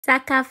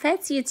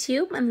Sakafet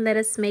YouTube, and let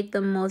us make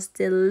the most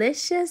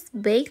delicious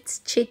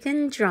baked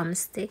chicken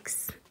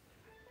drumsticks.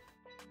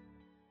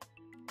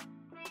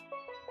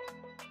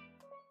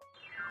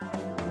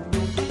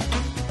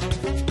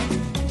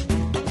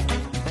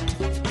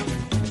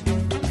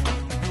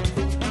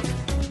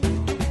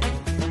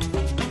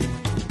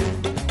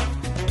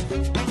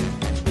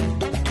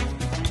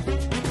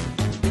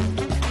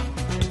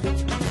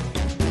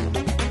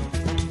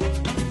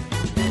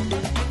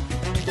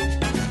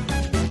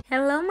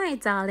 Hello my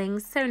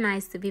darlings, so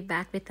nice to be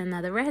back with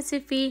another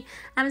recipe.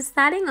 I'm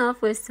starting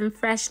off with some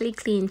freshly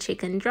cleaned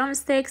chicken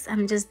drumsticks.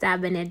 I'm just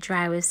dabbing it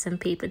dry with some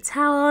paper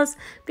towels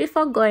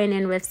before going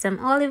in with some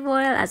olive oil,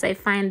 as I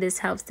find this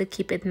helps to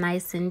keep it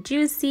nice and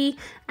juicy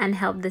and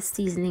help the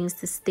seasonings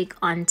to stick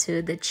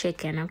onto the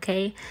chicken.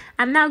 Okay,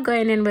 I'm now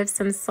going in with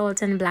some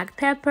salt and black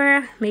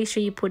pepper. Make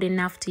sure you put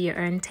enough to your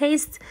own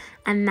taste.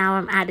 And now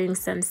I'm adding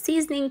some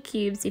seasoning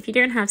cubes. If you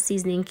don't have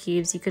seasoning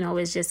cubes, you can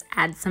always just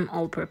add some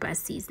all-purpose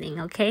seasoning.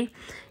 Okay,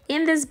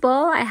 in this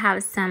bowl I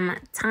have some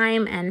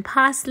thyme and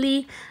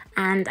parsley,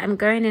 and I'm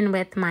going in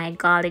with my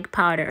garlic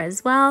powder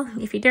as well.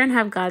 If you don't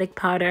have garlic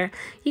powder,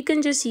 you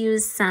can just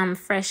use some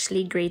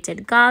freshly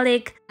grated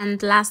garlic.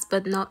 And last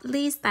but not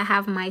least, I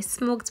have my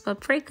smoked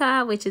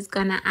paprika, which is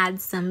gonna add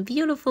some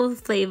beautiful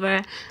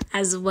flavor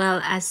as well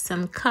as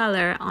some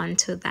color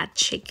onto that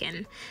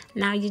chicken.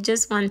 Now you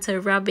just want to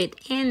rub it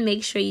in.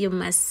 Make sure you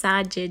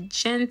massage it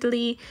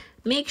gently.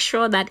 Make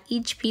sure that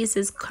each piece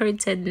is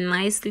coated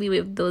nicely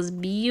with those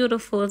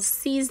beautiful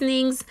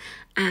seasonings.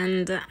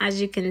 And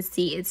as you can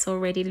see, it's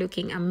already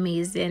looking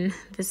amazing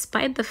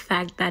despite the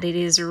fact that it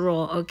is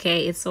raw.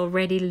 Okay, it's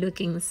already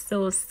looking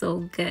so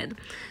good.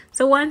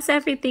 So once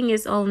everything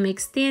is all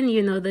mixed in,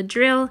 you know the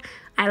drill.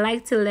 I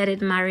like to let it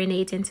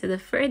marinate into the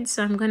fridge,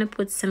 so I'm going to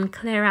put some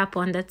clear wrap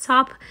on the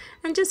top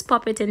and just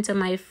pop it into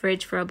my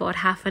fridge for about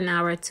half an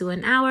hour to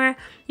an hour.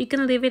 You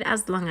can leave it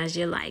as long as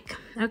you like.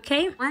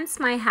 Okay, once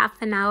my half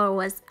an hour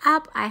was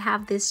up, I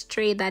have this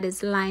tray that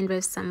is lined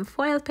with some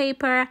foil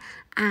paper,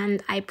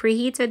 and I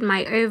preheated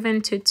my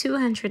oven to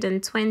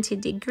 220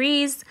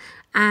 degrees.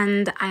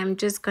 And I'm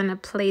just gonna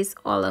place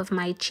all of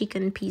my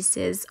chicken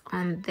pieces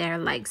on there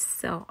like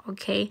so.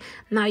 Okay,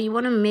 now you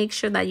want to make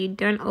sure that you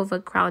don't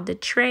overcrowd the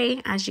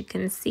tray. As you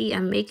can see,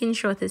 I'm making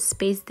sure to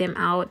space them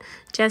out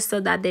just so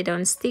that they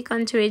don't stick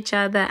onto each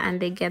other and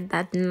they get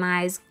that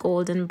nice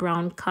golden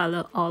brown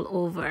color all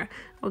over.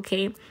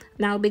 Okay,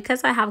 now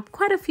because I have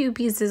quite a few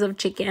pieces of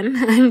chicken,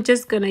 I'm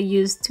just gonna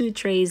use 2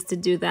 trays to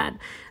do that.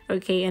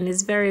 Okay, and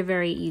it's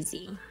very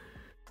easy.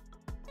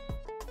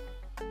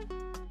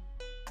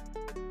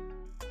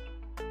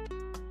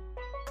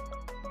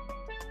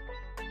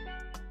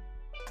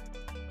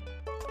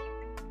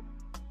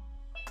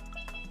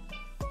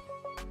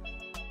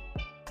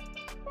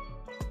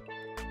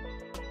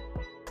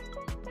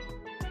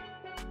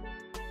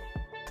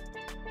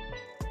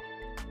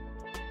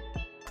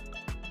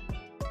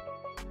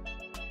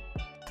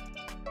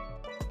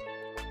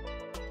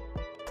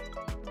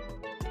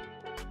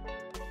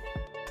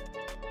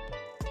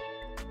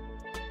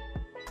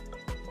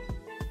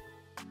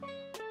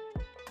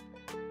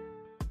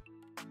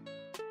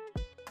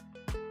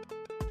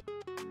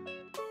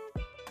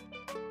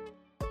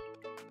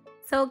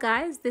 So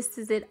guys, this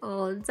is it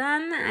all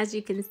done. As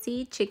you can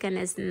see, chicken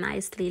is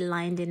nicely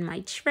lined in my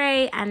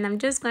tray, and I'm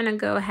just gonna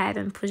go ahead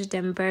and push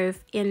them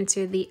both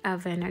into the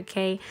oven.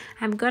 Okay,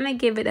 I'm gonna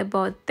give it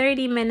about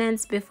 30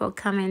 minutes before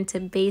coming to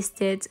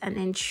baste it and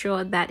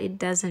ensure that it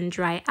doesn't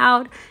dry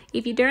out.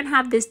 If you don't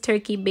have this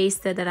turkey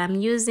baster that I'm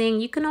using,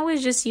 you can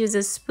always just use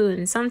a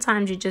spoon.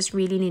 Sometimes you just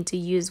really need to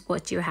use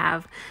what you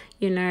have.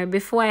 You know,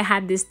 before I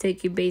had this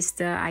turkey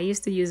baster, I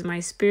used to use my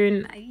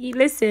spoon.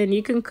 Listen,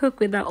 you can cook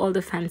without all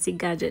the fancy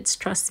gadgets,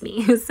 trust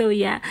me. So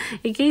yeah,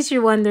 in case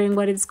you're wondering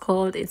what it's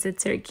called, it's a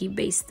turkey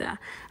baster.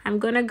 I'm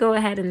gonna go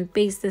ahead and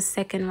baste the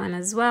second one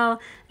as well.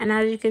 And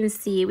as you can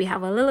see, we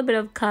have a little bit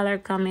of color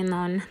coming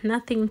on,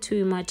 nothing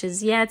too much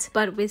as yet,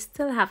 but we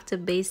still have to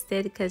baste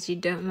it because you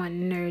don't want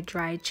no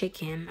dry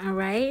chicken. All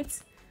right.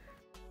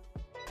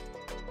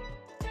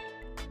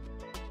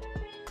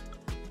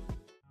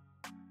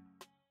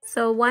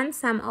 So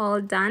once I'm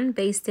all done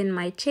basting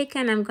my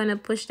chicken, I'm going to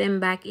push them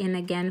back in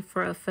again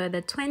for a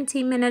further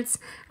 20 minutes.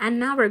 And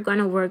now we're going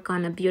to work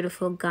on a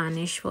beautiful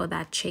garnish for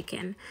that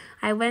chicken.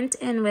 I went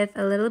in with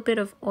a little bit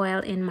of oil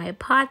in my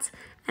pot.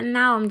 And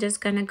now I'm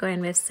just gonna go in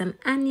with some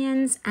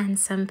onions and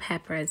some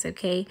peppers.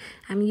 Okay,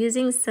 I'm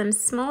using some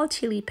small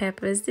chili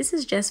peppers. This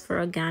is just for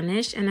a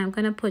garnish, and I'm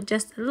gonna put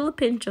just a little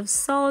pinch of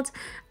salt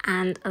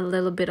and a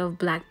little bit of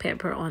black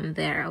pepper on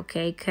there.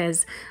 Okay,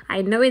 because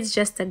I know it's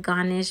just a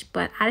garnish,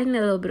 but adding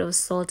a little bit of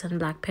salt and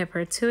black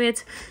pepper to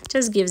it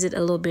just gives it a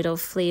little bit of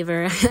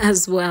flavor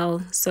as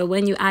well. So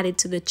when you add it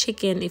to the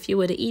chicken, if you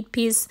were to eat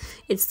piece,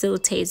 it still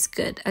tastes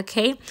good.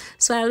 Okay,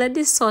 so I let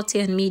this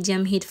saute on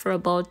medium heat for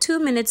about 2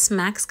 minutes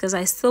max, because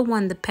I still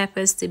want the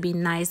peppers to be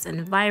nice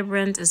and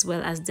vibrant, as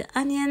well as the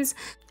onions.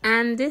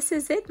 And this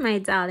is it, my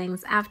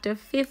darlings. After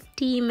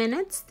 50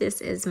 minutes, this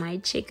is my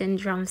chicken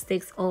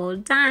drumsticks all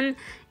done.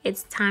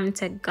 It's time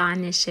to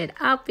garnish it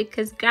up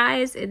because,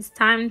 guys, it's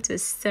time to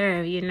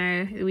serve. You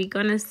know, we're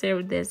gonna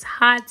serve this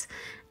hot.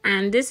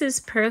 And this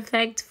is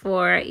perfect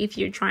for if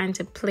you're trying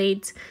to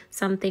plate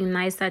something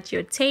nice at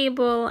your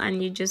table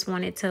and you just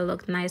want it to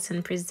look nice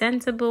and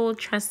presentable.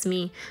 Trust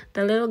me,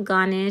 the little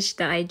garnish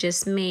that I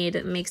just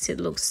made makes it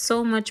look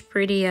so much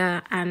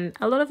prettier. And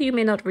a lot of you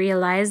may not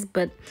realize,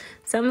 but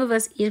some of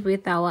us eat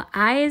with our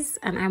eyes,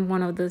 and I'm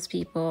one of those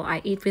people. I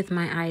eat with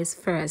my eyes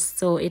first,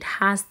 so it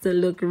has to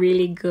look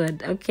really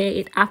good, okay?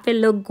 It have to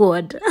look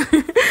good.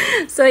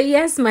 So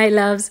yes, my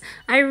loves,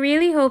 I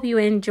really hope you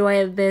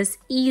enjoyed this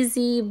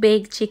easy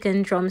baked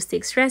chicken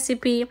drumsticks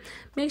recipe.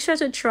 Make sure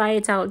to try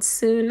it out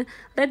soon.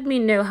 Let me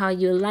know how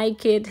you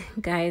like it.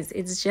 Guys,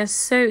 it's just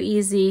so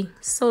easy,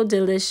 so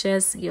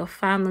delicious. Your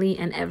family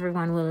and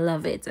everyone will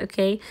love it,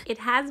 okay? It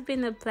has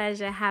been a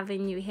pleasure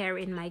having you here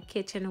in my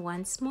kitchen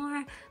once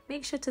more.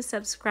 Make sure to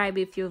subscribe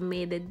if you've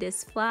made it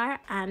this far,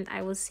 and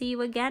I will see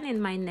you again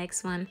in my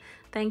next one.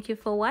 Thank you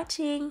for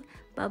watching.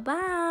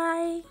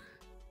 Bye-bye.